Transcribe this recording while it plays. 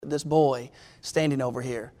this boy standing over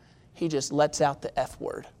here, he just lets out the F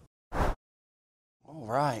word. All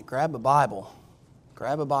right, grab a Bible.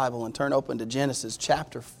 Grab a Bible and turn open to Genesis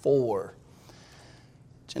chapter 4.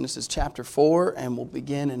 Genesis chapter 4, and we'll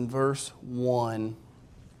begin in verse 1.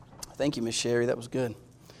 Thank you, Miss Sherry. That was good.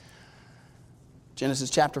 Genesis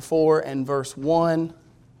chapter 4 and verse 1.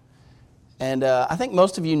 And I think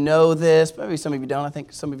most of you know this. Maybe some of you don't. I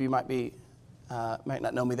think some of you might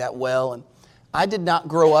not know me that well. And I did not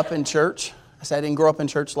grow up in church. I said I didn't grow up in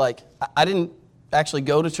church like... I didn't actually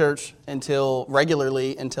go to church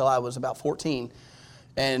regularly until I was about 14.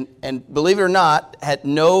 And believe it or not, had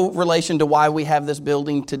no relation to why we have this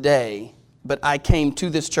building today, but I came to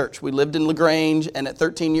this church. We lived in LaGrange, and at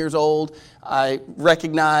 13 years old, I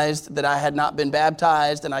recognized that I had not been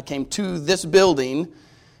baptized, and I came to this building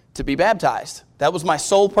to be baptized. That was my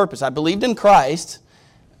sole purpose. I believed in Christ,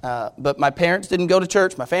 but my parents didn't go to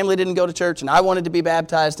church, my family didn't go to church, and I wanted to be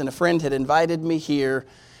baptized, and a friend had invited me here.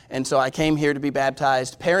 And so I came here to be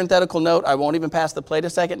baptized. Parenthetical note, I won't even pass the plate a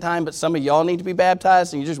second time, but some of y'all need to be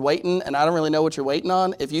baptized and you're just waiting, and I don't really know what you're waiting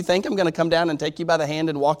on. If you think I'm going to come down and take you by the hand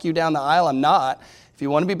and walk you down the aisle, I'm not. If you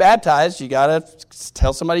want to be baptized, you got to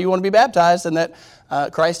tell somebody you want to be baptized and that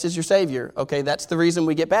Christ is your Savior. Okay, that's the reason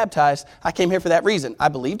we get baptized. I came here for that reason. I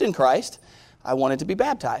believed in Christ. I wanted to be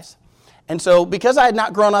baptized. And so because I had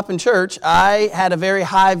not grown up in church, I had a very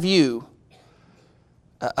high view,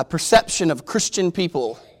 a perception of Christian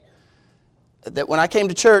people. That when I came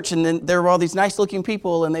to church and then there were all these nice looking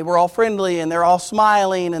people and they were all friendly and they're all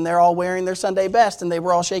smiling and they're all wearing their Sunday best and they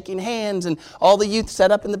were all shaking hands and all the youth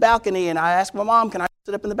sat up in the balcony, and I asked my mom, can I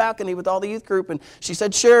sit up in the balcony with all the youth group? And she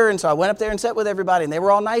said, sure. And so I went up there and sat with everybody and they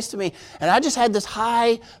were all nice to me. And I just had this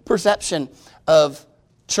high perception of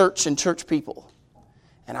church and church people.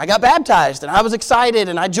 And I got baptized, and I was excited,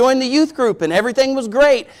 and I joined the youth group, and everything was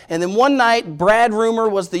great. And then one night, Brad Rumor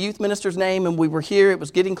was the youth minister's name, and we were here. It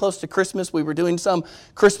was getting close to Christmas. We were doing some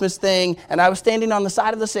Christmas thing, and I was standing on the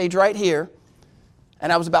side of the stage right here,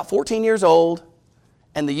 and I was about 14 years old,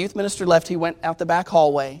 and the youth minister left. He went out the back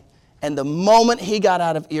hallway, and the moment he got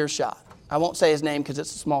out of earshot, I won't say his name because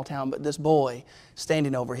it's a small town, but this boy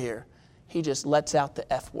standing over here, he just lets out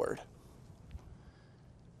the F word.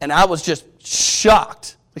 And I was just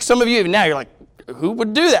shocked. Like some of you even now, you're like, who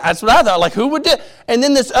would do that? That's what I thought. Like, who would do it? And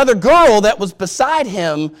then this other girl that was beside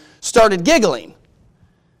him started giggling.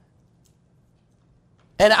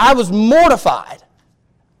 And I was mortified.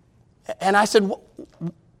 And I said,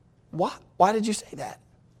 why did you say that?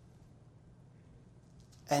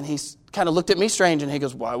 And he kind of looked at me strange, and he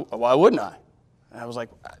goes, why wouldn't I? And I was like,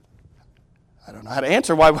 I don't know how to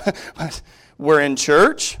answer. Why? We're in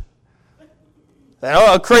church.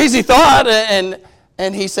 A crazy thought.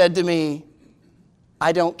 And he said to me,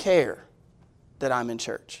 I don't care that I'm in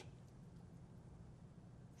church.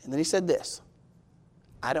 And then he said this,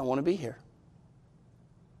 I don't want to be here.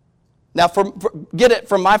 Now, get it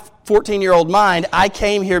from my 14-year-old mind, I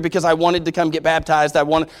came here because I wanted to come get baptized.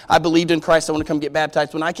 I believed in Christ. I wanted to come get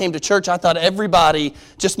baptized. When I came to church, I thought everybody,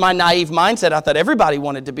 just my naive mindset, I thought everybody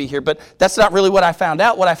wanted to be here. But that's not really what I found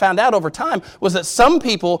out. What I found out over time was that some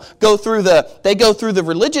people go through the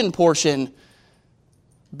religion portion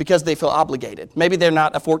because they feel obligated. Maybe they're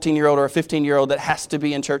not a 14-year-old or a 15-year-old that has to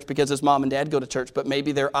be in church because his mom and dad go to church, but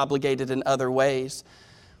maybe they're obligated in other ways.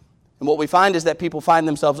 And what we find is that people find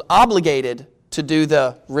themselves obligated to do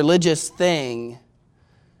the religious thing,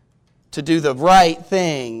 to do the right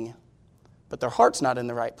thing, but their heart's not in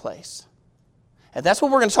the right place. And that's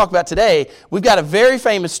what we're going to talk about today. We've got a very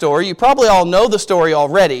famous story. You probably all know the story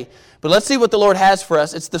already, but let's see what the Lord has for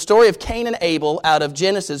us. It's the story of Cain and Abel out of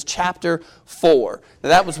Genesis chapter 4. Now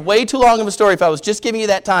that was way too long of a story. If I was just giving you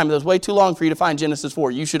that time, it was way too long for you to find Genesis 4.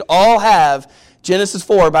 You should all have Genesis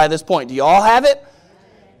 4 by this point. Do you all have it?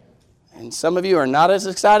 And some of you are not as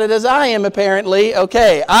excited as I am, apparently.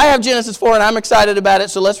 Okay, I have Genesis 4, and I'm excited about it,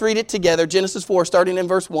 so let's read it together. Genesis 4, starting in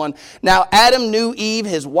verse 1. Now Adam knew Eve,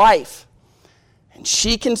 his wife, and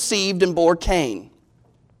she conceived and bore Cain,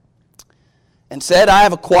 and said, I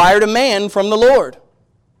have acquired a man from the Lord.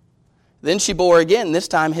 Then she bore again, this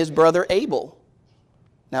time his brother Abel.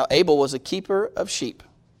 Now Abel was a keeper of sheep,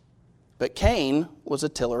 but Cain was a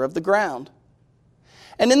tiller of the ground.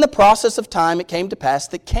 And in the process of time it came to pass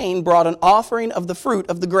that Cain brought an offering of the fruit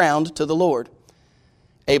of the ground to the Lord.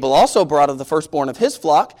 Abel also brought of the firstborn of his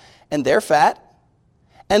flock and their fat.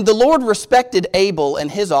 And the Lord respected Abel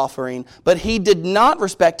and his offering, but he did not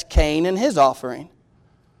respect Cain and his offering.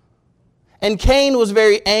 And Cain was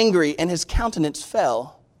very angry, and his countenance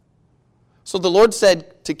fell. So the Lord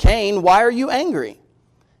said to Cain, why are you angry?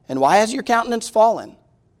 And why has your countenance fallen?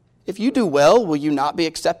 If you do well, will you not be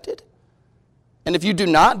accepted? And if you do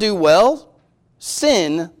not do well,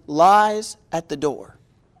 sin lies at the door,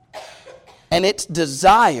 and its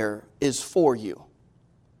desire is for you,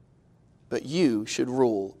 but you should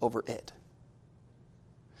rule over it.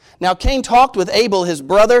 Now Cain talked with Abel his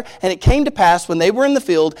brother, and it came to pass when they were in the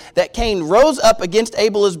field that Cain rose up against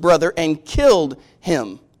Abel his brother and killed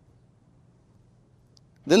him.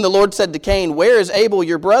 Then the Lord said to Cain, "Where is Abel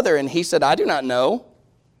your brother?" And he said, "I do not know.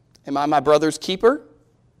 Am I my brother's keeper?"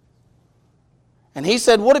 And he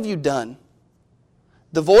said, "What have you done?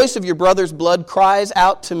 The voice of your brother's blood cries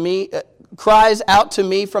out to me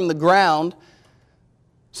from the ground.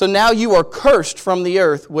 So now you are cursed from the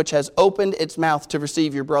earth, which has opened its mouth to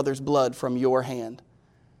receive your brother's blood from your hand.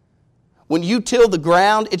 When you till the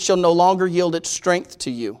ground, it shall no longer yield its strength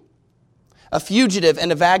to you. A fugitive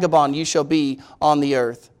and a vagabond you shall be on the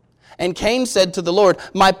earth." And Cain said to the Lord,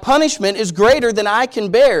 "My punishment is greater than I can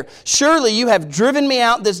bear. Surely you have driven me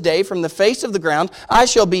out this day from the face of the ground. I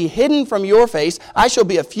shall be hidden from your face. I shall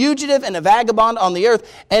be a fugitive and a vagabond on the earth.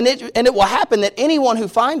 And it will happen that anyone who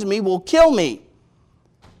finds me will kill me."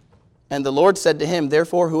 And the Lord said to him,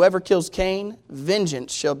 "Therefore, whoever kills Cain,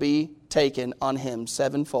 vengeance shall be taken on him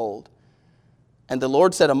sevenfold." And the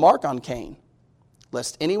Lord set a mark on Cain,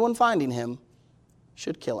 lest anyone finding him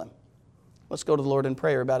should kill him. Let's go to the Lord in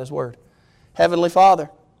prayer about His Word. Heavenly Father,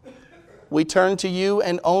 we turn to You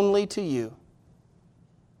and only to You,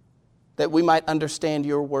 that we might understand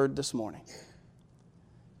Your Word this morning.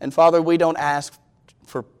 And Father, we don't ask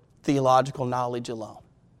for theological knowledge alone.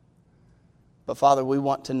 But Father, we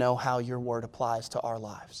want to know how Your Word applies to our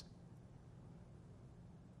lives.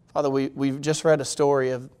 Father, we've just read a story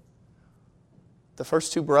of the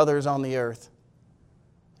first two brothers on the earth,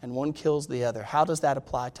 and one kills the other. How does that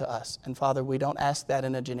apply to us? And Father, we don't ask that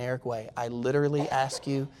in a generic way. I literally ask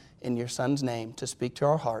You in Your Son's name to speak to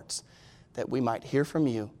our hearts, that we might hear from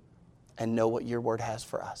You and know what Your Word has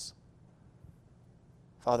for us.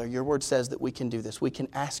 Father, Your Word says that we can do this. We can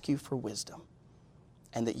ask You for wisdom,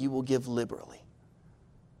 and that You will give liberally.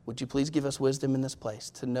 Would You please give us wisdom in this place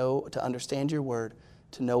to know, to understand Your Word,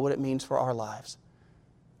 to know what it means for our lives,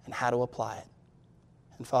 and how to apply it.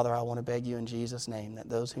 And Father, I want to beg You in Jesus' name that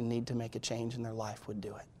those who need to make a change in their life would do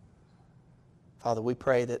it. Father, we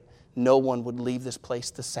pray that no one would leave this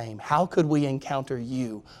place the same. How could we encounter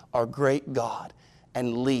You, our great God,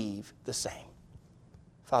 and leave the same?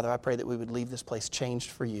 Father, I pray that we would leave this place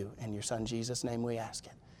changed for You. In Your Son Jesus' name we ask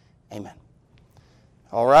it. Amen.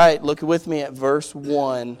 All right, look with me at verse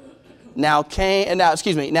 1. Now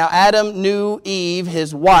Adam knew Eve,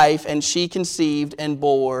 his wife, and she conceived and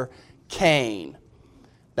bore Cain.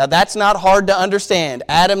 Now that's not hard to understand.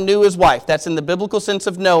 Adam knew his wife. That's in the biblical sense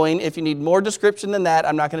of knowing. If you need more description than that,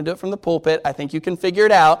 I'm not going to do it from the pulpit. I think you can figure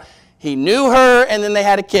it out. He knew her, and then they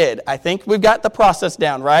had a kid. I think we've got the process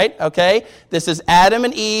down, right? Okay? This is Adam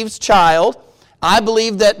and Eve's child. I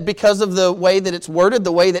believe that because of the way that it's worded,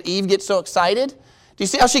 the way that Eve gets so excited. Do you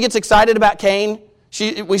see how she gets excited about Cain?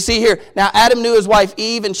 We see here, now Adam knew his wife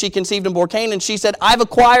Eve, and she conceived and bore Cain, and she said, "I've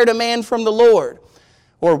acquired a man from the Lord."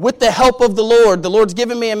 Or with the help of the Lord. The Lord's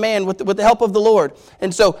given me a man with the help of the Lord.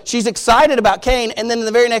 And so she's excited about Cain. And then in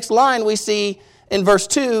the very next line we see in verse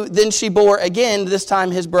 2, then she bore again, this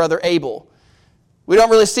time his brother Abel. We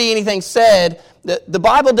don't really see anything said. The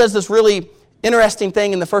Bible does this really interesting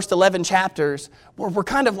thing in the first 11 chapters where we're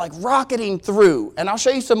kind of like rocketing through. And I'll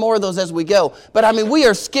show you some more of those as we go. But I mean, we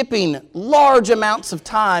are skipping large amounts of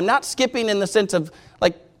time. Not skipping in the sense of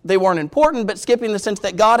like they weren't important, but skipping in the sense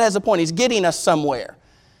that God has a point. He's getting us somewhere.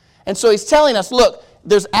 And so He's telling us, look,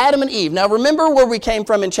 there's Adam and Eve. Now remember where we came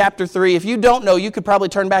from in chapter 3. If you don't know, you could probably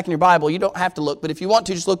turn back in your Bible. You don't have to look. But if you want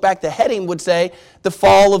to, just look back. The heading would say, the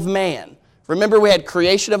fall of man. Remember we had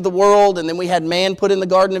creation of the world, and then we had man put in the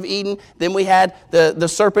Garden of Eden. Then we had the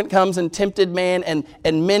serpent comes and tempted man,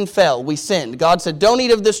 and men fell. We sinned. God said, don't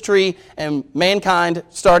eat of this tree. And mankind,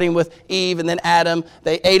 starting with Eve and then Adam,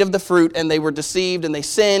 they ate of the fruit, and they were deceived, and they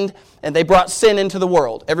sinned, and they brought sin into the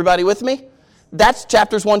world. Everybody with me? That's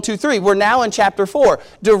chapters 1, 2, 3. We're now in chapter 4.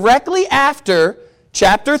 Directly after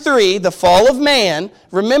chapter 3, the fall of man,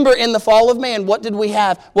 remember in the fall of man, what did we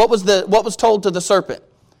have? What was told to the serpent?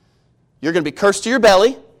 You're going to be cursed to your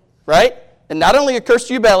belly, right? And not only are you cursed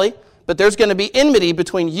to your belly, but there's going to be enmity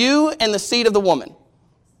between you and the seed of the woman.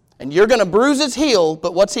 And you're going to bruise his heel,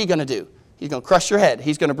 but what's he going to do? He's going to crush your head.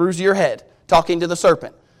 He's going to bruise your head, talking to the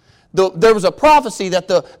serpent. There was a prophecy that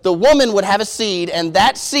the woman would have a seed, and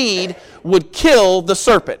that seed would kill the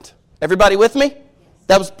serpent. Everybody with me?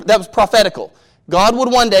 That was prophetical. God would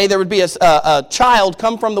one day, there would be a child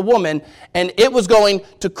come from the woman, and it was going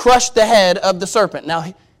to crush the head of the serpent. Now,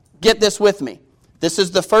 get this with me. This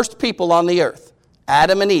is the first people on the earth,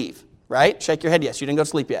 Adam and Eve, right? Shake your head, yes. You didn't go to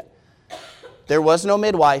sleep yet. There was no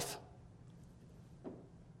midwife.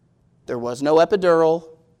 There was no epidural.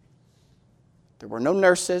 There were no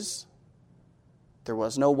nurses. There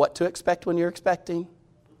was no what to expect when you're expecting.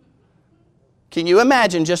 Can you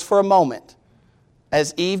imagine just for a moment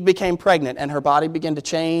as Eve became pregnant and her body began to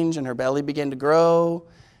change and her belly began to grow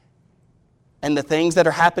and the things that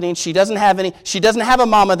are happening? She doesn't have a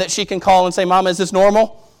mama that she can call and say, Mama, is this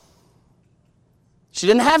normal? She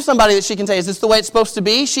didn't have somebody that she can say, is this the way it's supposed to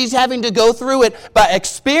be? She's having to go through it, but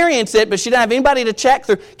experience it, but she didn't have anybody to check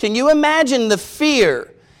through. Can you imagine the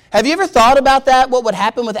fear? Have you ever thought about that, what would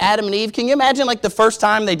happen with Adam and Eve? Can you imagine like the first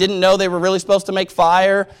time they didn't know they were really supposed to make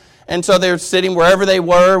fire? And so they're sitting wherever they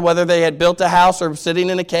were, whether they had built a house or sitting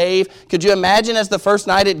in a cave. Could you imagine as the first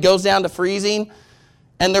night it goes down to freezing?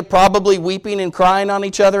 And they're probably weeping and crying on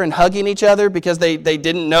each other and hugging each other because they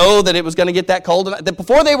didn't know that it was going to get that cold. That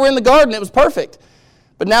before they were in the garden, it was perfect.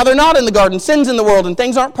 But now they're not in the garden. Sin's in the world and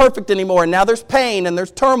things aren't perfect anymore. And now there's pain and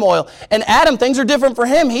there's turmoil. And Adam, things are different for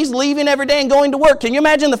him. He's leaving every day and going to work. Can you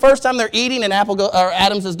imagine the first time they're eating and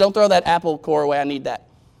Adam says, don't throw that apple core away. I need that.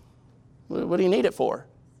 What do you need it for?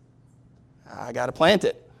 I got to plant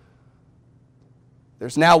it.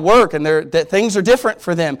 There's now work and things are different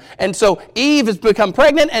for them. And so Eve has become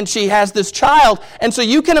pregnant and she has this child. And so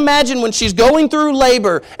you can imagine when she's going through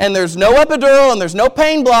labor and there's no epidural and there's no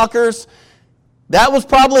pain blockers, that was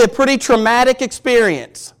probably a pretty traumatic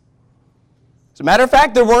experience. As a matter of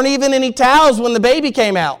fact, there weren't even any towels when the baby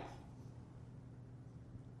came out.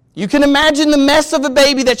 You can imagine the mess of a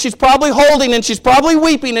baby that she's probably holding and she's probably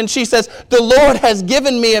weeping and she says, the Lord has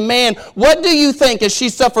given me a man. What do you think as she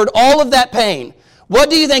suffered all of that pain? What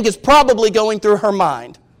do you think is probably going through her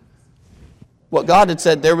mind? What God had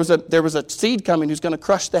said, there was a seed coming who's going to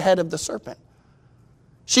crush the head of the serpent.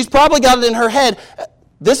 She's probably got it in her head.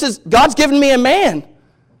 God's given me a man.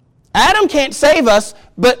 Adam can't save us,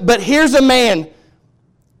 but here's a man.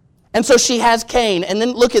 And so she has Cain. And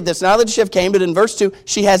then look at this. Now that she has Cain, but in verse 2,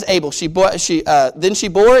 she has Abel. Then she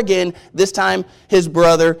bore again, this time his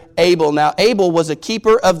brother Abel. Now Abel was a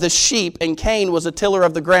keeper of the sheep, and Cain was a tiller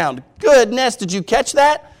of the ground. Goodness, did you catch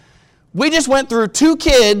that? We just went through 2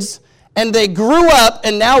 kids, and they grew up,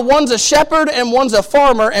 and now one's a shepherd and one's a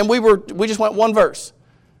farmer, and we just went one verse.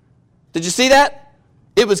 Did you see that?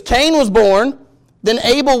 It was Cain was born, then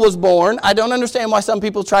Abel was born. I don't understand why some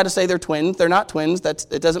people try to say they're twins. They're not twins.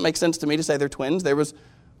 It doesn't make sense to me to say they're twins. There was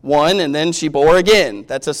one, and then she bore again.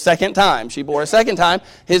 That's a second time. She bore a second time.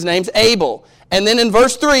 His name's Abel. And then in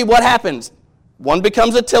verse 3, what happens? One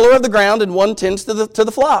becomes a tiller of the ground, and one tends to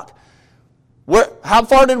the flock. How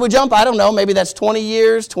far did we jump? I don't know. Maybe that's 20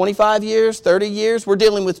 years, 25 years, 30 years. We're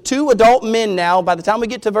dealing with 2 adult men now. By the time we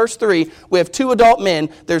get to verse 3, we have 2 adult men.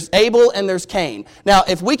 There's Abel and there's Cain. Now,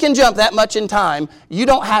 if we can jump that much in time, you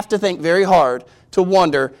don't have to think very hard to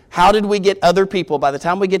wonder, how did we get other people? By the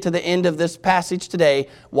time we get to the end of this passage today,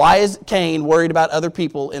 why is Cain worried about other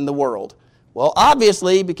people in the world? Well,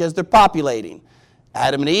 obviously, because they're populating.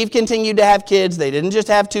 Adam and Eve continued to have kids. They didn't just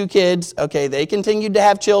have 2 kids. Okay, they continued to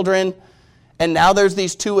have children. And now there's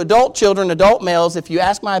these 2 adult children, adult males. If you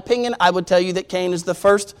ask my opinion, I would tell you that Cain is the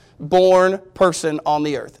first born person on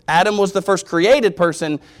the earth. Adam was the first created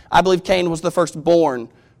person. I believe Cain was the first born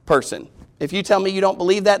person. If you tell me you don't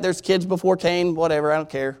believe that, there's kids before Cain, whatever, I don't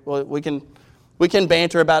care. Well, we can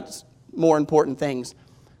banter about more important things.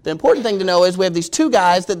 The important thing to know is we have these 2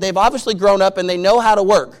 guys that they've obviously grown up and they know how to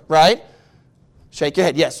work, right? Shake your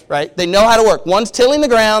head, yes, right? They know how to work. One's tilling the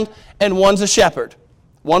ground and one's a shepherd.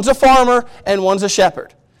 One's a farmer and one's a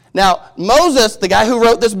shepherd. Now, Moses, the guy who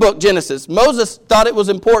wrote this book, Genesis, Moses thought it was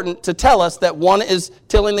important to tell us that one is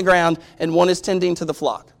tilling the ground and one is tending to the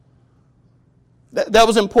flock. That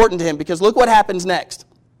was important to him because look what happens next.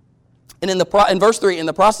 And in verse 3, in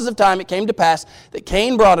the process of time it came to pass that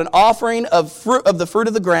Cain brought an offering of the fruit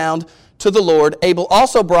of the ground to the Lord. Abel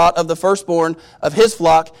also brought of the firstborn of his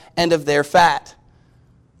flock and of their fat.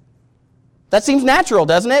 That seems natural,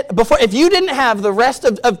 doesn't it? If you didn't have the rest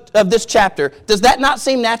of this chapter, does that not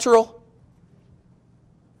seem natural?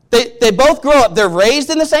 They both grow up. They're raised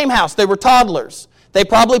in the same house. They were toddlers. They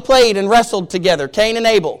probably played and wrestled together, Cain and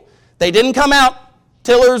Abel. They didn't come out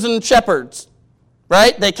tillers and shepherds,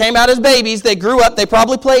 right? They came out as babies. They grew up. They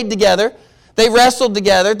probably played together. They wrestled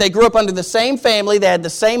together. They grew up under the same family. They had the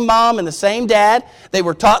same mom and the same dad. They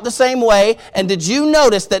were taught the same way. And did you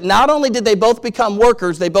notice that not only did they both become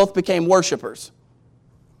workers, they both became worshipers?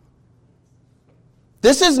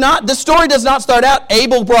 This story does not start out,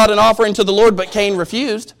 Abel brought an offering to the Lord, but Cain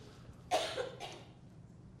refused.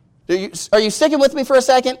 Are you sticking with me for a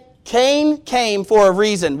second? Cain came for a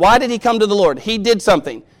reason. Why did he come to the Lord? He did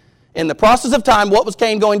something. In the process of time, what was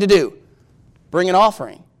Cain going to do? bring an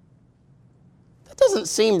offering. That doesn't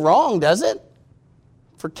seem wrong, does it?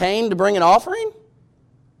 For Cain to bring an offering?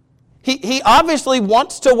 He obviously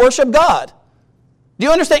wants to worship God. Do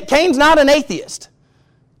you understand? Cain's not an atheist.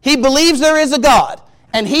 He believes there is a God,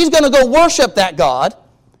 and he's going to go worship that God.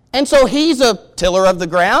 And so he's a tiller of the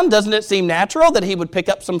ground. Doesn't it seem natural that he would pick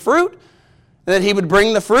up some fruit, that he would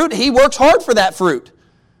bring the fruit? He works hard for that fruit.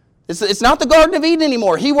 It's not the Garden of Eden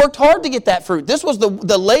anymore. He worked hard to get that fruit. This was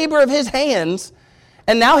the labor of his hands,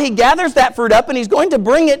 and now he gathers that fruit up, and he's going to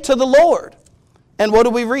bring it to the Lord. And what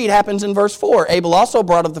do we read happens in verse 4? Abel also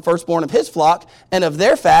brought of the firstborn of his flock and of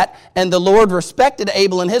their fat, and the Lord respected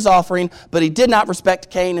Abel and his offering, but he did not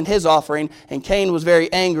respect Cain and his offering, and Cain was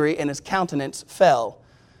very angry, and his countenance fell.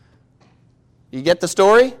 You get the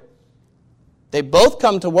story? They both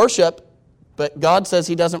come to worship, but God says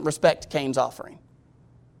he doesn't respect Cain's offering.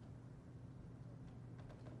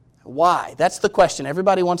 Why? That's the question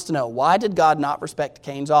everybody wants to know. Why did God not respect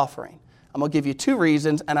Cain's offering? I'm going to give you 2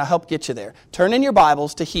 reasons, and I'll help get you there. Turn in your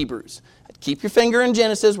Bibles to Hebrews. Keep your finger in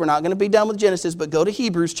Genesis. We're not going to be done with Genesis, but go to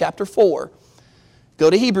Hebrews chapter 4. Go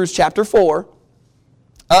to Hebrews chapter 4.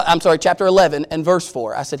 Chapter 11 and verse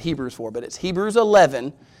 4. I said Hebrews 4, but it's Hebrews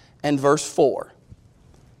 11 and verse 4.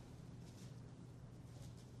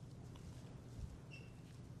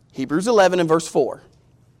 Hebrews 11 and verse 4.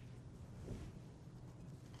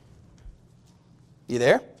 You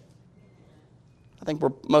there? I think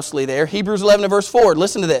we're mostly there. Hebrews 11 and verse 4.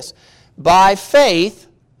 Listen to this. By faith,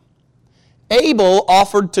 Abel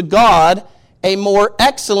offered to God a more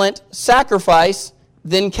excellent sacrifice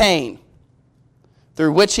than Cain,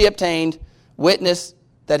 through which he obtained witness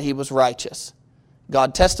that he was righteous,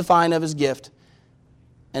 God testifying of his gift,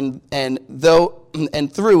 and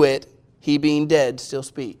through it, he being dead still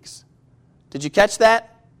speaks. Did you catch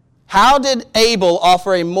that? How did Abel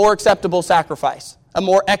offer a more acceptable sacrifice, a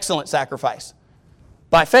more excellent sacrifice?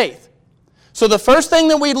 By faith. So the first thing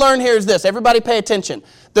that we learn here is this. Everybody pay attention.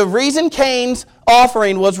 The reason Cain's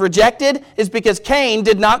offering was rejected is because Cain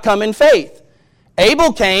did not come in faith.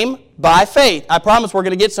 Abel came by faith. I promise we're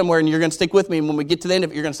going to get somewhere, and you're going to stick with me. And when we get to the end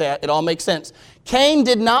of it, you're going to say, it all makes sense. Cain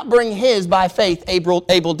did not bring his by faith.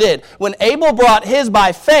 Abel did. When Abel brought his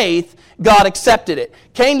by faith, God accepted it.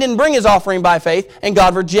 Cain didn't bring his offering by faith, and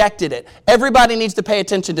God rejected it. Everybody needs to pay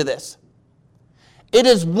attention to this. It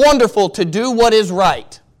is wonderful to do what is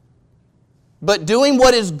right, but doing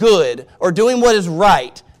what is good or doing what is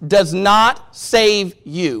right does not save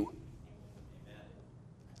you.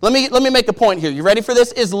 Let me make a point here. You ready for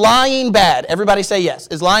this? Is lying bad? Everybody say yes.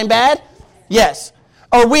 Is lying bad? Yes.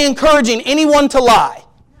 Are we encouraging anyone to lie?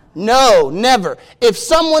 No, never. If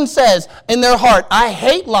someone says in their heart, I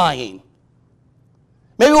hate lying,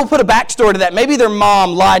 maybe we'll put a backstory to that. Maybe their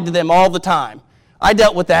mom lied to them all the time. I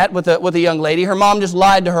dealt with that with a young lady. Her mom just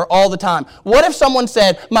lied to her all the time. What if someone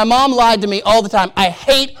said, my mom lied to me all the time? I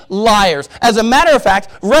hate liars. As a matter of fact,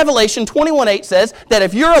 Revelation 21:8 says that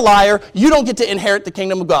if you're a liar, you don't get to inherit the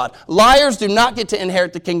kingdom of God. Liars do not get to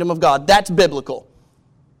inherit the kingdom of God. That's biblical.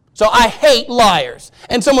 So I hate liars.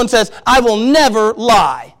 And someone says, I will never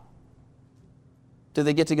lie. Do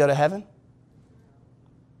they get to go to heaven?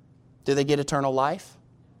 Do they get eternal life?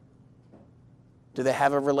 Do they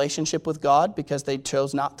have a relationship with God because they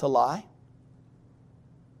chose not to lie?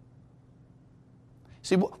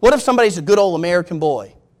 See, what if somebody's a good old American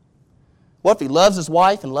boy? What if he loves his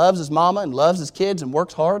wife and loves his mama and loves his kids and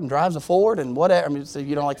works hard and drives a Ford and whatever? I mean, if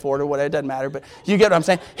you don't like Ford or whatever, it doesn't matter, but you get what I'm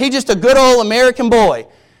saying. He's just a good old American boy.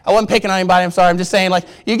 I wasn't picking on anybody, I'm sorry. I'm just saying,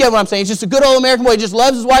 you get what I'm saying. He's just a good old American boy. He just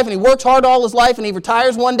loves his wife and he works hard all his life and he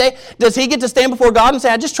retires one day. Does he get to stand before God and say,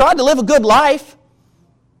 I just tried to live a good life?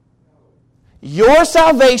 Your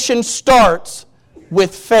salvation starts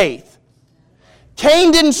with faith.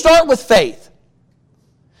 Cain didn't start with faith.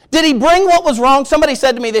 Did he bring what was wrong? Somebody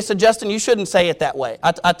said to me, they said, Justin, you shouldn't say it that way.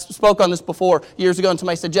 I spoke on this before years ago, and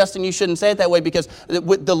somebody said, Justin, you shouldn't say it that way because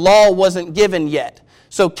the law wasn't given yet.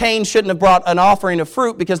 So Cain shouldn't have brought an offering of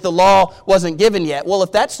fruit because the law wasn't given yet. Well,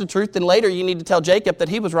 if that's the truth, then later you need to tell Jacob that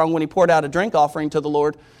he was wrong when he poured out a drink offering to the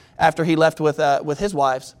Lord after he left with his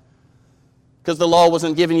wives. Because the law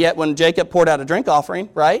wasn't given yet when Jacob poured out a drink offering,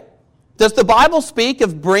 right? Does the Bible speak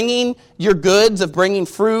of bringing your goods, of bringing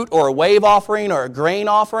fruit or a wave offering or a grain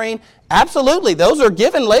offering? Absolutely. Those are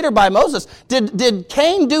given later by Moses. Did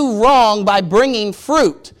Cain do wrong by bringing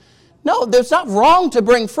fruit? No, there's not wrong to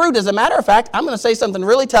bring fruit. As a matter of fact, I'm going to say something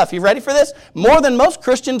really tough. You ready for this? More than most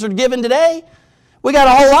Christians are given today. We got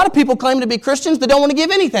a whole lot of people claiming to be Christians that don't want to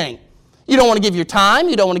give anything. You don't want to give your time.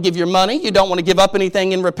 You don't want to give your money. You don't want to give up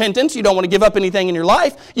anything in repentance. You don't want to give up anything in your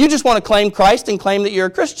life. You just want to claim Christ and claim that you're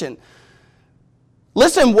a Christian.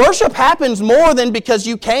 Listen, worship happens more than because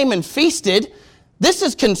you came and feasted. This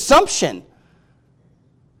is consumption.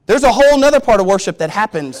 There's a whole other part of worship that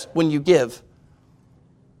happens when you give.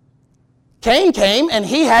 Cain came and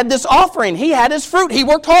he had this offering. He had his fruit. He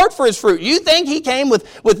worked hard for his fruit. You think he came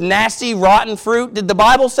with nasty, rotten fruit? Did the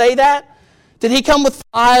Bible say that? Did he come with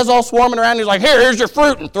flies all swarming around? He's like, here's your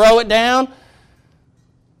fruit, and throw it down?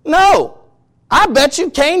 No. I bet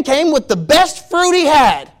you Cain came with the best fruit he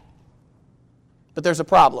had. But there's a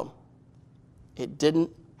problem. It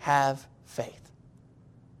didn't have faith.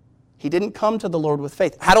 He didn't come to the Lord with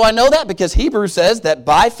faith. How do I know that? Because Hebrews says that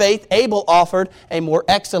by faith Abel offered a more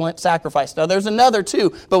excellent sacrifice. Now there's another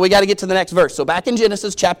too, but we got to get to the next verse. So back in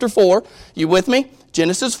Genesis chapter 4, you with me?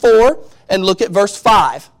 Genesis 4, and look at verse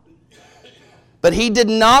 5. But he did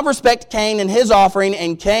not respect Cain and his offering,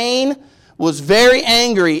 and Cain was very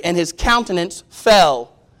angry, and his countenance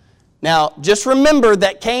fell. Now, just remember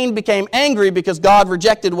that Cain became angry because God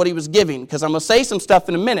rejected what he was giving, because I'm going to say some stuff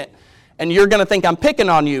in a minute, and you're going to think I'm picking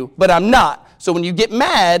on you, but I'm not. So when you get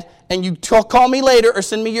mad and you call me later or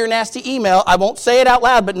send me your nasty email, I won't say it out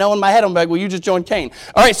loud, but know in my head, I'm like, well, you just joined Cain.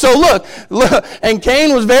 All right, so look, and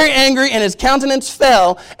Cain was very angry, and his countenance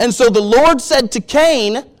fell, and so the Lord said to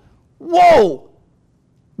Cain, whoa,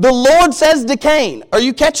 the Lord says to Cain, are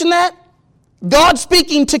you catching that? God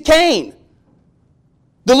speaking to Cain.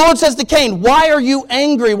 The Lord says to Cain, why are you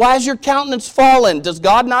angry? Why is your countenance fallen? Does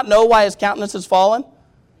God not know why his countenance has fallen?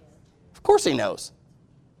 Of course he knows.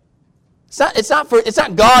 It's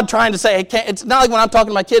not God trying to say, hey, it's not like when I'm talking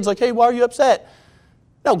to my kids, like, hey, why are you upset?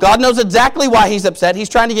 No, God knows exactly why he's upset. He's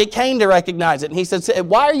trying to get Cain to recognize it. And he says,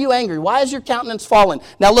 why are you angry? Why is your countenance fallen?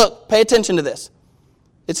 Now look, pay attention to this.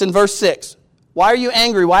 It's in verse 6. Why are you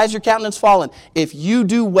angry? Why is your countenance fallen? If you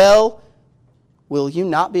do well, will you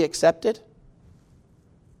not be accepted?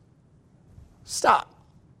 Stop.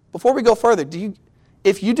 Before we go further,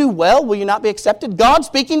 if you do well, will you not be accepted? God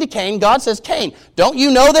speaking to Cain, God says, Cain, don't you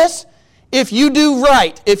know this? If you do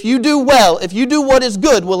right, if you do well, if you do what is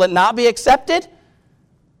good, will it not be accepted?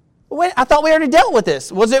 Wait, I thought we already dealt with this.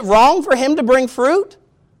 Was it wrong for him to bring fruit?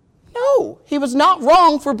 No, he was not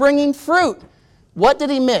wrong for bringing fruit. What did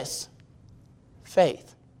he miss?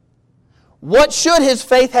 Faith. What should his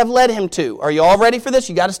faith have led him to? Are you all ready for this?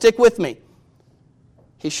 You got to stick with me.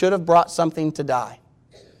 He should have brought something to die.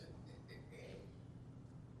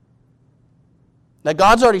 Now,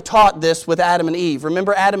 God's already taught this with Adam and Eve.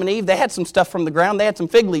 Remember Adam and Eve? They had some stuff from the ground. They had some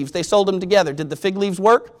fig leaves. They sold them together. Did the fig leaves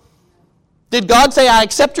work? Did God say, I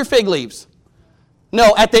accept your fig leaves?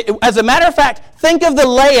 No. As a matter of fact, think of the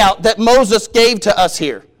layout that Moses gave to us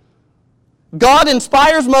here. God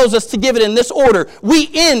inspires Moses to give it in this order.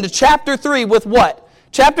 We end chapter 3 with what?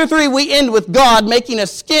 Chapter 3, we end with God making a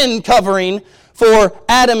skin covering for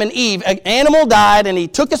Adam and Eve. An animal died, and he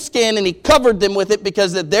took a skin and he covered them with it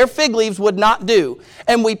because their fig leaves would not do.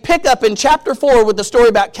 And we pick up in chapter 4 with the story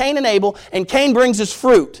about Cain and Abel, and Cain brings his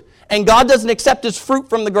fruit, and God doesn't accept his fruit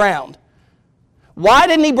from the ground. Why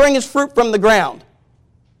didn't he bring his fruit from the ground?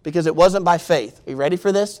 Because it wasn't by faith. Are you ready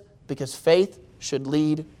for this? Because faith should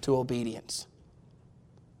lead to obedience.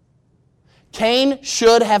 Cain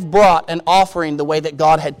should have brought an offering the way that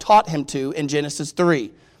God had taught him to in Genesis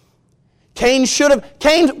 3. He's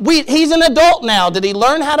an adult now. Did he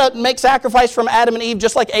learn how to make sacrifice from Adam and Eve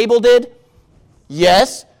just like Abel did?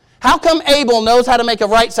 Yes. How come Abel knows how to make a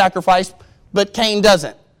right sacrifice, but Cain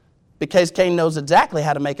doesn't? Because Cain knows exactly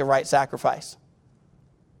how to make a right sacrifice.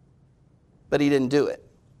 But he didn't do it.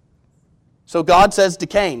 So God says to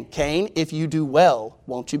Cain, Cain, if you do well,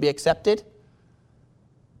 won't you be accepted?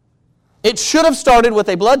 It should have started with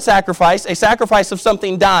a blood sacrifice, a sacrifice of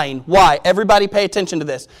something dying. Why? Everybody pay attention to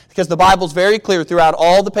this. Because the Bible's very clear throughout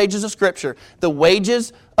all the pages of Scripture. The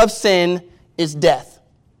wages of sin is death.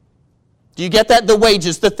 Do you get that? The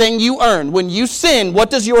wages, the thing you earn. When you sin,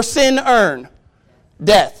 what does your sin earn?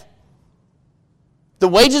 Death. The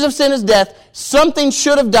wages of sin is death. Something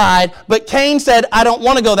should have died, but Cain said, I don't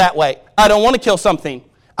want to go that way. I don't want to kill something.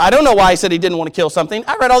 I don't know why he said he didn't want to kill something.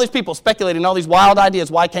 I read all these people speculating all these wild ideas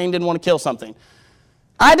why Cain didn't want to kill something.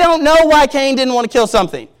 I don't know why Cain didn't want to kill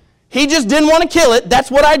something. He just didn't want to kill it. That's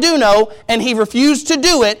what I do know. And he refused to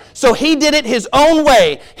do it, so he did it his own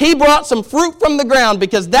way. He brought some fruit from the ground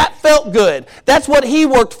because that felt good. That's what he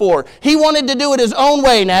worked for. He wanted to do it his own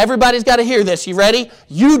way. Now, everybody's got to hear this. You ready?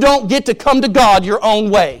 You don't get to come to God your own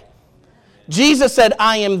way. Jesus said,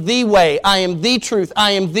 I am the way, I am the truth,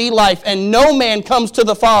 I am the life, and no man comes to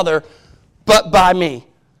the Father but by me.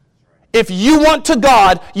 If you want to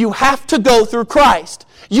God, you have to go through Christ.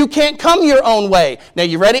 You can't come your own way. Now,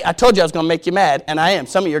 you ready? I told you I was going to make you mad, and I am.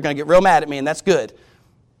 Some of you are going to get real mad at me, and that's good.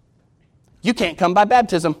 You can't come by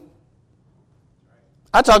baptism.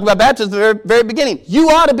 I talked about baptism at the very, very beginning. You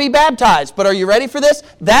ought to be baptized, but are you ready for this?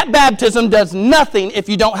 That baptism does nothing if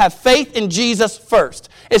you don't have faith in Jesus first.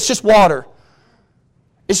 It's just water.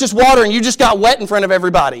 It's just water, and you just got wet in front of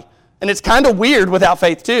everybody. And it's kind of weird without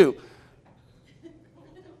faith, too.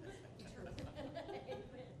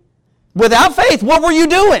 Without faith, what were you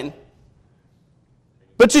doing?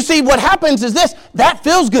 But you see, what happens is this. That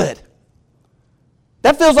feels good.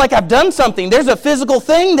 That feels like I've done something. There's a physical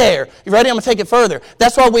thing there. You ready? I'm going to take it further.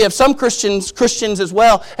 That's why we have some Christians as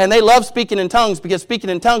well, and they love speaking in tongues because speaking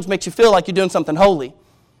in tongues makes you feel like you're doing something holy.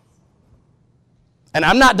 And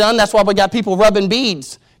I'm not done. That's why we got people rubbing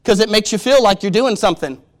beads, because it makes you feel like you're doing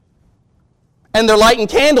something. And they're lighting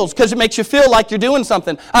candles because it makes you feel like you're doing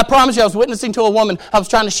something. I promise you, I was witnessing to a woman. I was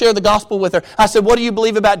trying to share the gospel with her. I said, what do you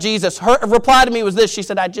believe about Jesus? Her reply to me was this. She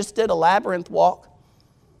said, I just did a labyrinth walk.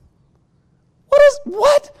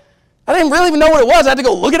 What? I didn't really even know what it was. I had to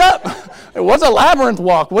go look it up. What's a labyrinth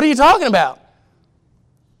walk? What are you talking about?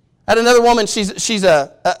 I had another woman, she's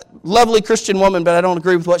a lovely Christian woman, but I don't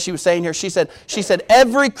agree with what she was saying here. She said,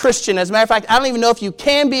 every Christian, as a matter of fact, I don't even know if you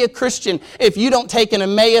can be a Christian if you don't take an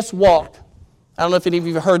Emmaus walk. I don't know if any of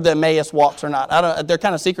you have heard the Emmaus walks or not. They're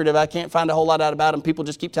kind of secretive. I can't find a whole lot out about them. People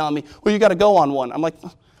just keep telling me, well, you got to go on one. I'm like,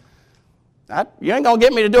 you ain't going to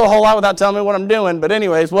get me to do a whole lot without telling me what I'm doing. But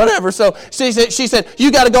anyways, whatever. So she said,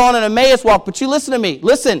 you got to go on an Emmaus walk. But you listen to me.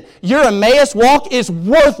 Listen, your Emmaus walk is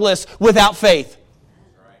worthless without faith.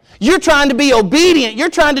 You're trying to be obedient.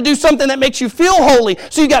 You're trying to do something that makes you feel holy.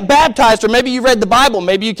 So you got baptized, or maybe you read the Bible.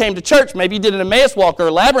 Maybe you came to church. Maybe you did an Emmaus walk or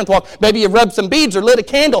a labyrinth walk. Maybe you rubbed some beads or lit a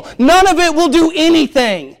candle. None of it will do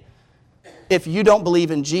anything if you don't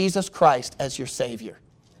believe in Jesus Christ as your Savior.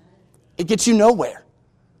 It gets you nowhere.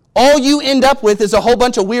 All you end up with is a whole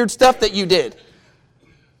bunch of weird stuff that you did.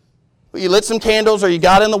 You lit some candles, or you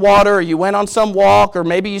got in the water, or you went on some walk, or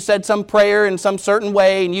maybe you said some prayer in some certain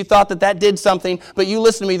way, and you thought that did something. But you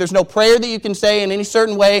listen to me, there's no prayer that you can say in any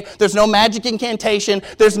certain way. There's no magic incantation.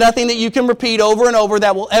 There's nothing that you can repeat over and over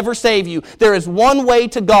that will ever save you. There is one way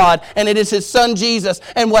to God, and it is His Son Jesus.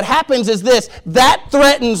 And what happens is this, that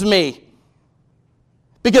threatens me.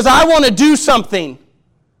 Because I want to do something.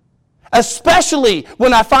 Especially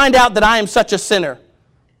when I find out that I am such a sinner.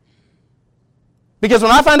 Because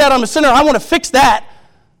when I find out I'm a sinner, I want to fix that.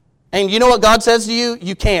 And you know what God says to you?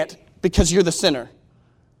 You can't, because you're the sinner.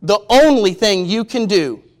 The only thing you can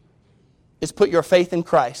do is put your faith in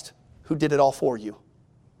Christ, who did it all for you.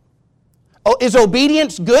 Oh, is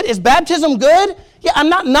obedience good? Is baptism good? Yeah, I'm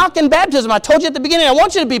not knocking baptism. I told you at the beginning, I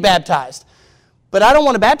want you to be baptized. But I don't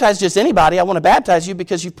want to baptize just anybody. I want to baptize you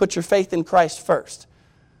because you've put your faith in Christ first.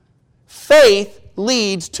 Faith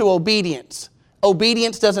leads to obedience.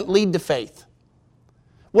 Obedience doesn't lead to faith.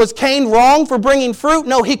 Was Cain wrong for bringing fruit?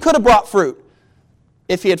 No, he could have brought fruit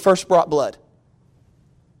if he had first brought blood.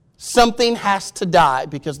 Something has to die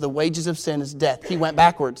because the wages of sin is death. He went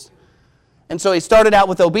backwards. And so he started out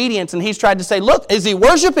with obedience, and he's tried to say, look, is he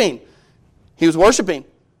worshiping? He was worshiping.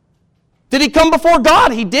 Did he come before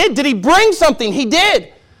God? He did. Did he bring something? He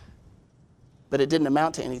did. But it didn't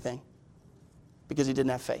amount to anything because he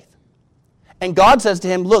didn't have faith. And God says to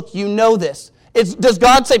him, look, you know this. Does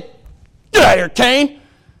God say, get out of here, Cain?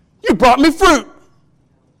 You brought me fruit.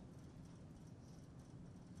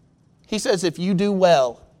 He says, if you do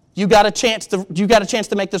well, you got a chance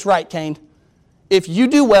to make this right, Cain. If you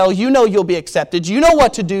do well, you know you'll be accepted. You know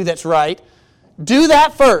what to do that's right. Do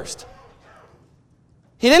that first.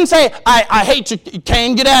 He didn't say, I hate you,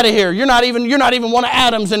 Cain, get out of here. You're not even one of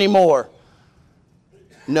Adam's anymore.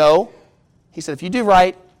 No. He said, if you do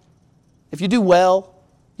right, if you do well,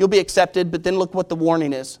 you'll be accepted. But then look what the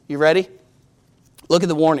warning is. You ready? Look at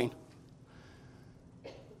the warning.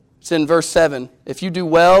 It's in verse 7. If you do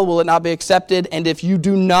well, will it not be accepted? And if you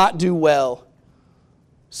do not do well,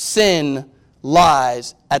 sin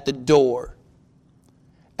lies at the door,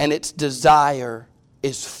 and its desire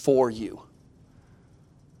is for you.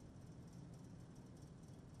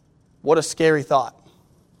 What a scary thought.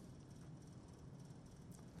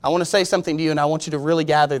 I want to say something to you, and I want you to really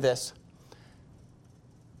gather this.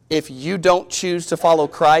 If you don't choose to follow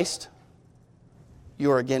Christ,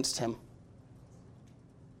 you are against Him.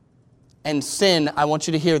 And sin, I want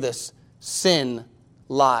you to hear this, sin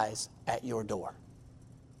lies at your door.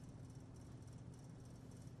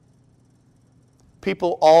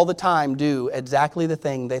 People all the time do exactly the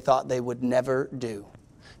thing they thought they would never do.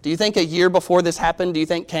 Do you think a year before this happened, do you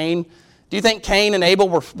think Cain and Abel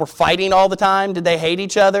were fighting all the time? Did they hate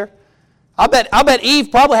each other? I bet Eve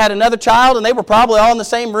probably had another child, and they were probably all in the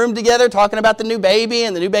same room together talking about the new baby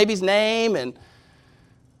and the new baby's name and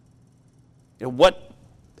what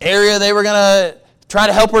area they were going to try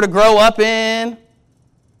to help her to grow up in.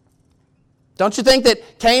 Don't you think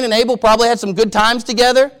that Cain and Abel probably had some good times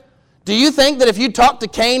together? Do you think that if you talked to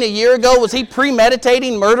Cain a year ago, was he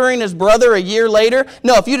premeditating murdering his brother a year later?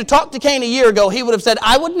 No, if you'd have talked to Cain a year ago, he would have said,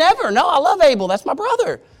 I would never. No, I love Abel. That's my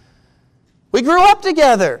brother. We grew up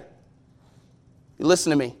together. You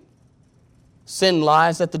listen to me. Sin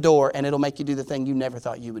lies at the door, and it'll make you do the thing you never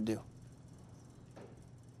thought you would do.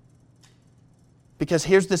 Because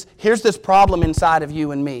here's this problem inside of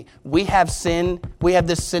you and me. We have sin. We have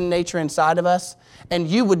this sin nature inside of us. And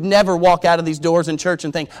you would never walk out of these doors in church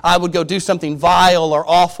and think, I would go do something vile or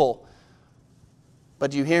awful.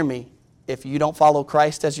 But do you hear me? If you don't follow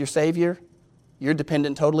Christ as your Savior, you're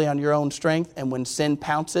dependent totally on your own strength. And when sin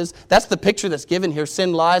pounces, that's the picture that's given here.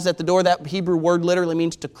 Sin lies at the door. That Hebrew word literally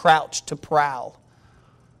means to crouch, to prowl.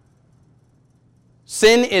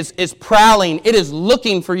 Sin is prowling. It is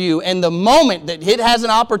looking for you. And the moment that it has an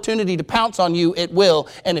opportunity to pounce on you, it will.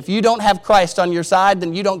 And if you don't have Christ on your side,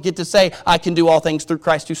 then you don't get to say, I can do all things through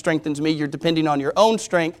Christ who strengthens me. You're depending on your own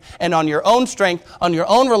strength. And on your own strength, on your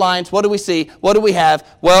own reliance, what do we see? What do we have?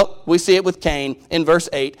 Well, we see it with Cain in verse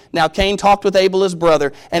 8. Now Cain talked with Abel his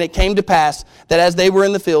brother, and it came to pass that as they were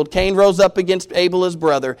in the field, Cain rose up against Abel his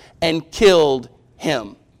brother and killed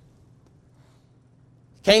him.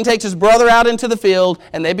 Cain takes his brother out into the field,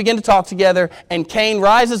 and they begin to talk together, and Cain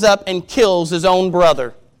rises up and kills his own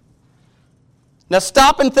brother. Now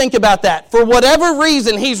stop and think about that. For whatever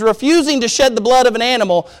reason, he's refusing to shed the blood of an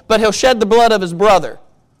animal, but he'll shed the blood of his brother.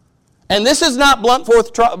 And this is not blunt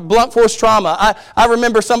force trauma. I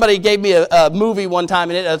remember somebody gave me a movie one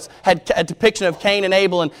time, and it had a depiction of Cain and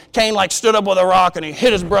Abel, and Cain stood up with a rock, and he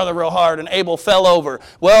hit his brother real hard, and Abel fell over.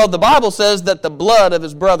 Well, the Bible says that the blood of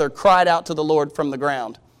his brother cried out to the Lord from the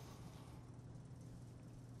ground.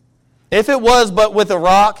 If it was but with a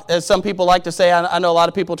rock, as some people like to say, I know a lot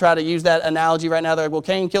of people try to use that analogy right now. They're like, well,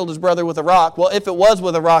 Cain killed his brother with a rock. Well, if it was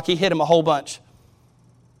with a rock, he hit him a whole bunch,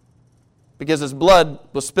 because his blood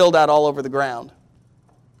was spilled out all over the ground.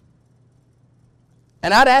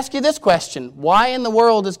 And I'd ask you this question. Why in the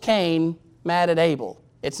world is Cain mad at Abel?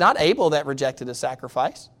 It's not Abel that rejected his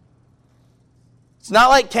sacrifice. It's not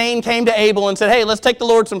like Cain came to Abel and said, hey, let's take the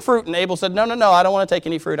Lord some fruit. And Abel said, no, I don't want to take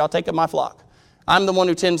any fruit. I'll take up my flock. I'm the one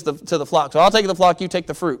who tends to the flock. So I'll take the flock, you take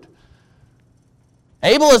the fruit.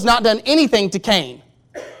 Abel has not done anything to Cain.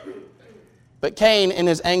 But Cain, in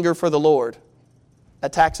his anger for the Lord,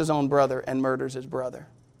 attacks his own brother and murders his brother.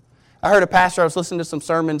 I heard a pastor, I was listening to some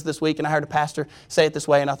sermons this week, and I heard a pastor say it this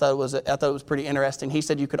way, and I thought it was pretty interesting. He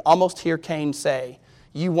said you could almost hear Cain say,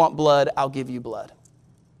 you want blood, I'll give you blood.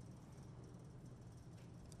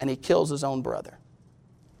 And he kills his own brother.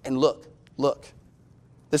 And look.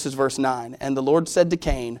 This is verse 9. And the Lord said to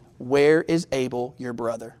Cain, where is Abel, your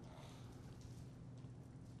brother?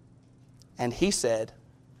 And he said,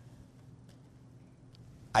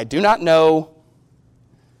 I do not know.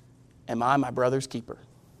 Am I my brother's keeper?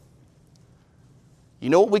 You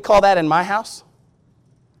know what we call that in my house?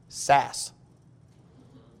 Sass.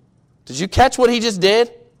 Did you catch what he just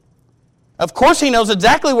did? Of course he knows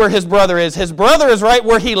exactly where his brother is. His brother is right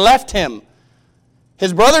where he left him.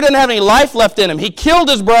 His brother didn't have any life left in him. He killed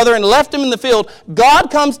his brother and left him in the field. God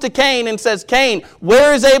comes to Cain and says, Cain,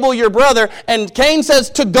 where is Abel, your brother? And Cain says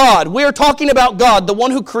to God, we're talking about God, the one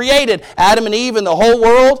who created Adam and Eve and the whole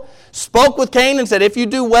world, spoke with Cain and said, if you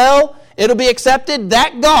do well, it'll be accepted.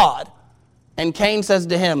 That God. And Cain says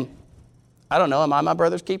to him, I don't know, am I my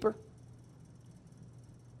brother's keeper?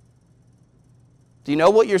 Do you know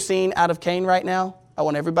what you're seeing out of Cain right now? I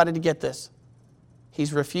want everybody to get this.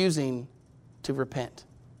 He's refusing to repent.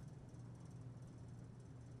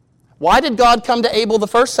 Why did God come to Abel the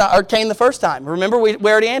first time, or Cain the first time? Remember, we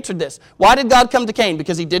already answered this. Why did God come to Cain?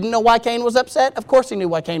 Because he didn't know why Cain was upset? Of course he knew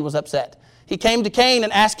why Cain was upset. He came to Cain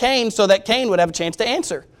and asked Cain so that Cain would have a chance to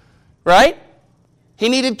answer. Right? He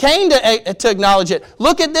needed Cain to acknowledge it.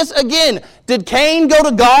 Look at this again. Did Cain go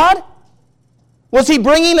to God? Was he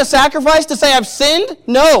bringing a sacrifice to say, I've sinned?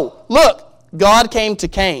 No. Look, God came to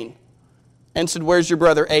Cain and said, where's your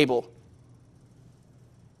brother Abel?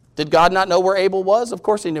 Did God not know where Abel was? Of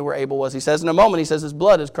course he knew where Abel was. He says in a moment, he says, his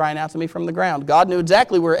blood is crying out to me from the ground. God knew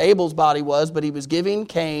exactly where Abel's body was, but he was giving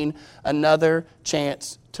Cain another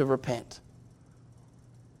chance to repent.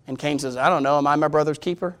 And Cain says, I don't know, am I my brother's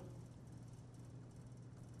keeper?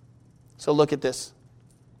 So look at this.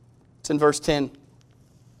 It's in verse 10.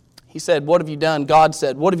 He said, what have you done? God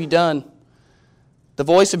said, what have you done? The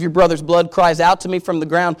voice of your brother's blood cries out to me from the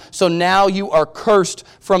ground. So now you are cursed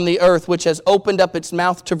from the earth, which has opened up its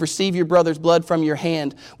mouth to receive your brother's blood from your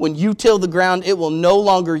hand. When you till the ground, it will no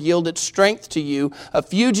longer yield its strength to you. A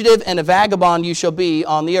fugitive and a vagabond you shall be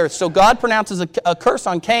on the earth. So God pronounces a curse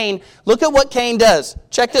on Cain. Look at what Cain does.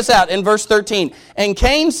 Check this out in verse 13. And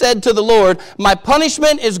Cain said to the Lord, my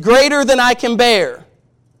punishment is greater than I can bear.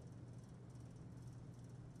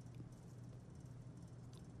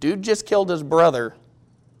 Dude just killed his brother.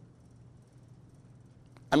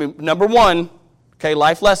 I mean, number one, okay,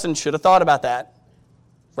 life lesson, should have thought about that,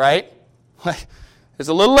 right? It's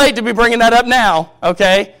a little late to be bringing that up now,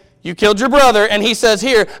 okay? You killed your brother, and he says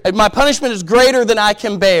here, my punishment is greater than I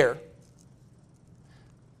can bear.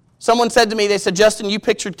 Someone said to me, they said, Justin, you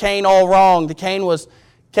pictured Cain all wrong. Cain was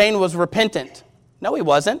repentant. No, he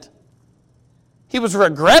wasn't. He was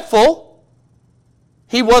regretful.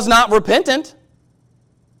 He was not repentant.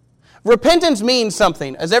 Repentance means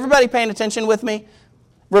something. Is everybody paying attention with me?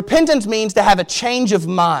 Repentance means to have a change of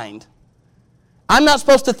mind. I'm not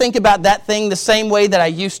supposed to think about that thing the same way that I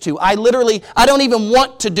used to. I don't even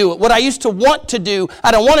want to do it. What I used to want to do,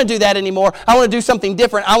 I don't want to do that anymore. I want to do something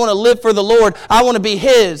different. I want to live for the Lord. I want to be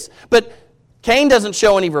His. But Cain doesn't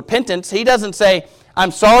show any repentance. He doesn't say,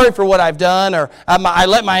 I'm sorry for what I've done, or I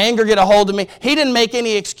let my anger get a hold of me. He didn't make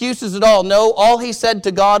any excuses at all. No, all he said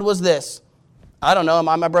to God was this, I don't know, am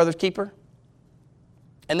I my brother's keeper?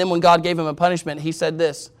 And then when God gave him a punishment, he said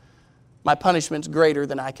this, my punishment's greater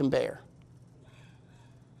than I can bear.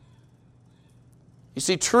 You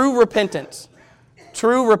see, true repentance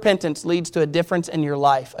leads to a difference in your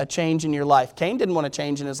life, a change in your life. Cain didn't want to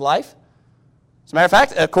change in his life. As a matter of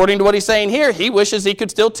fact, according to what he's saying here, he wishes he could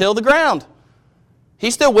still till the ground. He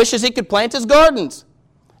still wishes he could plant his gardens.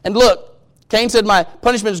 And look, Cain said, my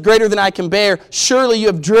punishment is greater than I can bear. Surely you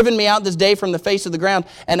have driven me out this day from the face of the ground,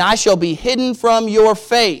 and I shall be hidden from your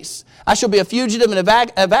face. I shall be a fugitive and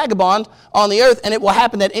a vagabond on the earth, and it will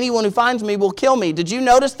happen that anyone who finds me will kill me. Did you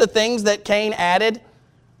notice the things that Cain added?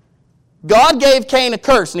 God gave Cain a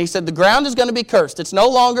curse, and he said the ground is going to be cursed. It's no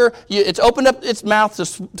longer, it's opened up its mouth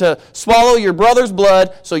to swallow your brother's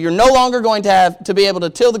blood, so you're no longer going to be able to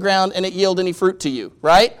till the ground and it yield any fruit to you,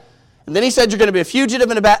 right? And then he said you're going to be a fugitive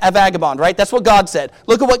and a vagabond, right? That's what God said.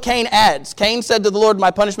 Look at what Cain adds. Cain said to the Lord, my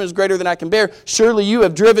punishment is greater than I can bear. Surely you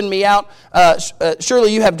have driven me out.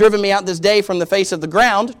 Surely you have driven me out this day from the face of the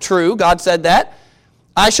ground. True, God said that.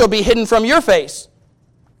 I shall be hidden from your face.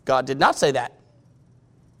 God did not say that.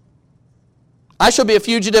 I shall be a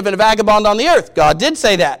fugitive and a vagabond on the earth. God did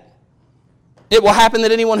say that. It will happen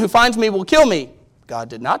that anyone who finds me will kill me. God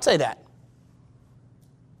did not say that.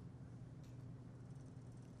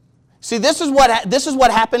 See, this is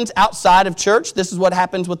what happens outside of church. This is what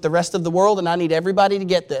happens with the rest of the world, and I need everybody to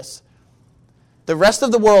get this. The rest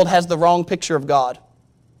of the world has the wrong picture of God.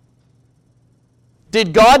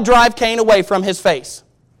 Did God drive Cain away from his face?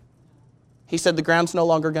 He said the ground's no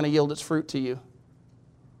longer going to yield its fruit to you.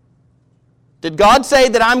 Did God say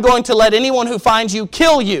that I'm going to let anyone who finds you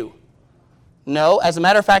kill you? No. As a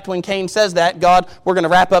matter of fact, when Cain says that, we're going to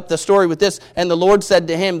wrap up the story with this. And the Lord said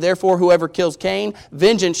to him, therefore whoever kills Cain,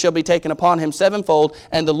 vengeance shall be taken upon him sevenfold.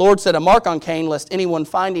 And the Lord set a mark on Cain, lest anyone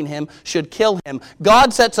finding him should kill him.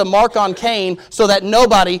 God sets a mark on Cain so that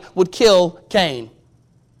nobody would kill Cain.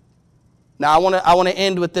 Now I want to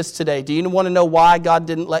end with this today. Do you want to know why God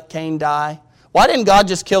didn't let Cain die? Why didn't God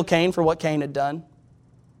just kill Cain for what Cain had done?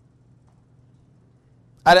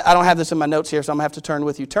 I don't have this in my notes here, so I'm going to have to turn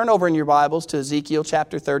with you. Turn over in your Bibles to Ezekiel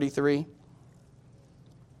chapter 33.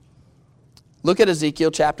 Look at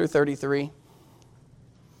Ezekiel chapter 33.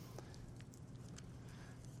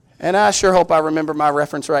 And I sure hope I remember my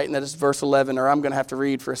reference right, and that it's verse 11, or I'm going to have to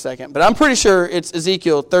read for a second. But I'm pretty sure it's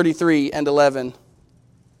Ezekiel 33 and 11.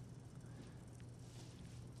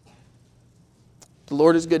 The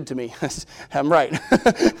Lord is good to me. I'm right.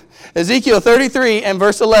 Ezekiel 33 and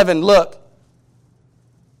verse 11, look.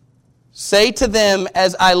 Say to them,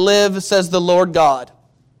 as I live, says the Lord God,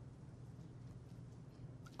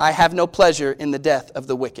 I have no pleasure in the death of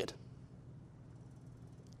the wicked,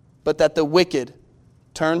 but that the wicked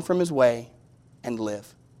turn from his way and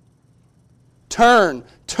live. Turn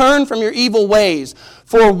from your evil ways,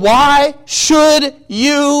 for why should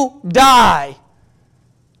you die?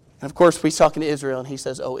 And of course, he's talking to Israel, and he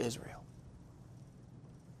says, "O Israel."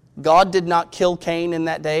 God did not kill Cain in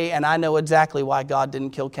that day, and I know exactly why God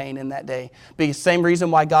didn't kill Cain in that day. Because the same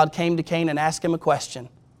reason why God came to Cain and asked him a question.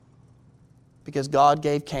 Because God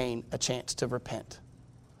gave Cain a chance to repent.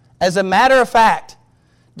 As a matter of fact,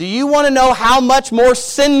 do you want to know how much more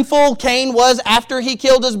sinful Cain was after he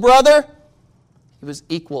killed his brother? He was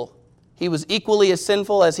equal. He was equally as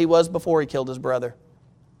sinful as he was before he killed his brother.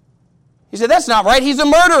 You say, that's not right. He's a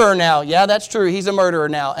murderer now. Yeah, that's true. He's a murderer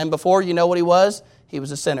now. And before, you know what he was? He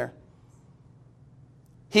was a sinner.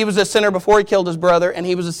 He was a sinner before he killed his brother, and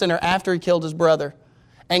he was a sinner after he killed his brother.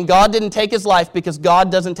 And God didn't take his life because God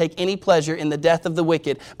doesn't take any pleasure in the death of the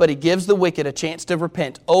wicked, but he gives the wicked a chance to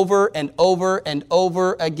repent over and over and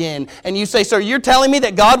over again. And you say, sir, you're telling me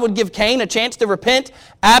that God would give Cain a chance to repent?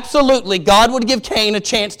 Absolutely, God would give Cain a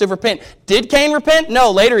chance to repent. Did Cain repent?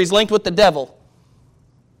 No, later he's linked with the devil.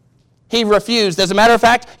 He refused. As a matter of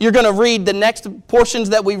fact, you're going to read the next portions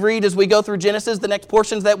that we read as we go through Genesis, the next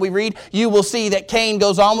portions that we read, you will see that Cain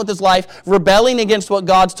goes on with his life, rebelling against what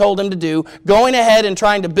God's told him to do, going ahead and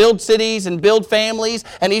trying to build cities and build families,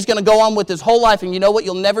 and he's going to go on with his whole life. And you know what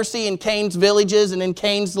you'll never see in Cain's villages and in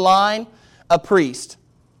Cain's line? A priest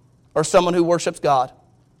or someone who worships God.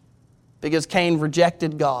 Because Cain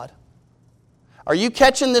rejected God. Are you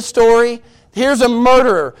catching this story? Here's a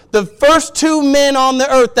murderer. The first two men on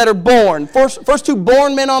the earth that are born, first two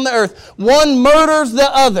born men on the earth, one murders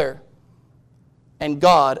the other. And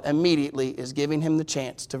God immediately is giving him the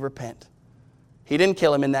chance to repent. He didn't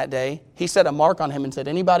kill him in that day. He set a mark on him and said,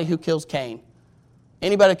 anybody who kills Cain,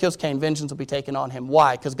 vengeance will be taken on him.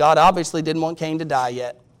 Why? Because God obviously didn't want Cain to die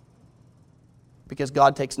yet. Because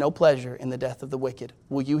God takes no pleasure in the death of the wicked.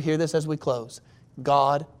 Will you hear this as we close?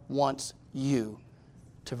 God wants you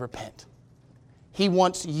to repent. He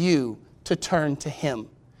wants you to turn to Him.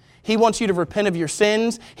 He wants you to repent of your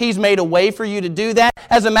sins. He's made a way for you to do that.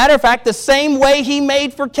 As a matter of fact, the same way He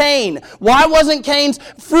made for Cain. Why wasn't Cain's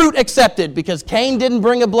fruit accepted? Because Cain didn't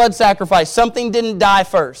bring a blood sacrifice. Something didn't die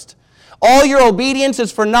first. All your obedience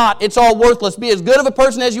is for naught. It's all worthless. Be as good of a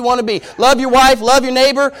person as you want to be. Love your wife, love your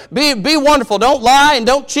neighbor. Be wonderful. Don't lie and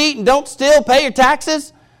don't cheat and don't steal. Pay your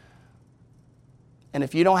taxes. And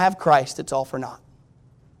if you don't have Christ, it's all for naught.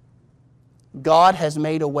 God has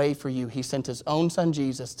made a way for you. He sent His own Son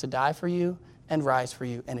Jesus to die for you and rise for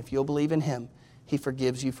you. And if you'll believe in Him, He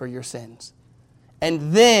forgives you for your sins.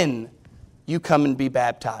 And then you come and be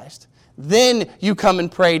baptized. Then you come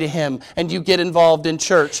and pray to Him and you get involved in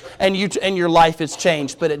church and your life is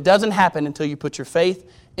changed. But it doesn't happen until you put your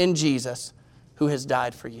faith in Jesus who has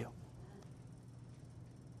died for you.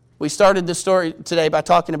 We started this story today by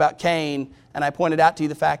talking about Cain, and I pointed out to you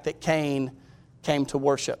the fact that Cain came to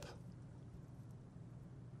worship.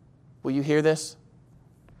 Will you hear this?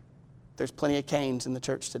 There's plenty of Cains in the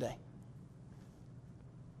church today.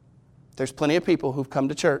 There's plenty of people who've come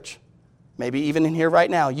to church. Maybe even in here right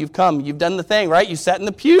now. You've come, you've done the thing, right? You sat in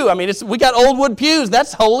the pew. I mean, we got old wood pews.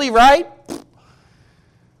 That's holy, right?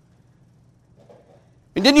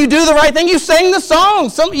 And didn't you do the right thing? You sang the song.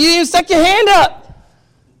 You even stuck your hand up.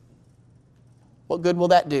 What good will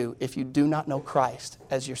that do if you do not know Christ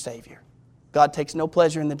as your Savior? God takes no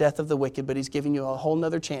pleasure in the death of the wicked, but He's giving you a whole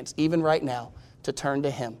nother chance, even right now, to turn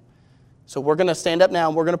to Him. So we're going to stand up now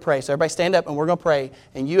and we're going to pray. So everybody stand up and we're going to pray.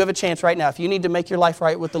 And you have a chance right now. If you need to make your life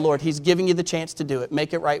right with the Lord, He's giving you the chance to do it.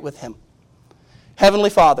 Make it right with Him. Heavenly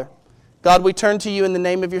Father, God, we turn to You in the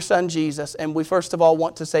name of Your Son, Jesus. And we first of all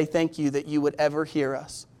want to say thank You that You would ever hear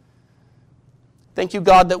us. Thank You,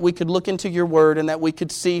 God, that we could look into Your Word and that we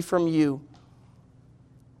could see from You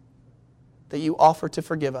that You offer to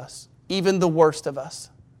forgive us, even the worst of us.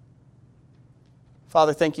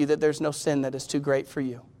 Father, thank You that there's no sin that is too great for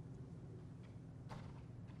You.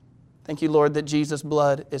 Thank You, Lord, that Jesus'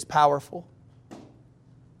 blood is powerful.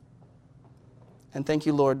 And thank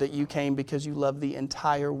You, Lord, that You came because You love the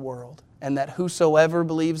entire world and that whosoever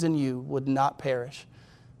believes in You would not perish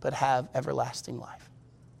but have everlasting life.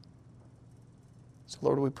 So,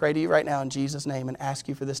 Lord, we pray to You right now in Jesus' name and ask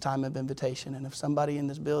You for this time of invitation. And if somebody in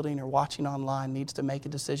this building or watching online needs to make a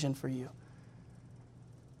decision for You,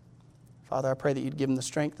 Father, I pray that You'd give them the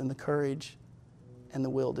strength and the courage and the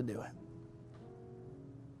will to do it.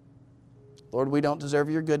 Lord, we don't deserve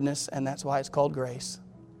Your goodness, and that's why it's called grace.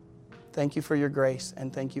 Thank You for Your grace,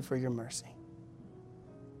 and thank You for Your mercy.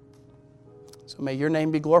 So may Your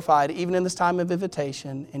name be glorified even in this time of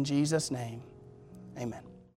invitation. In Jesus' name, amen.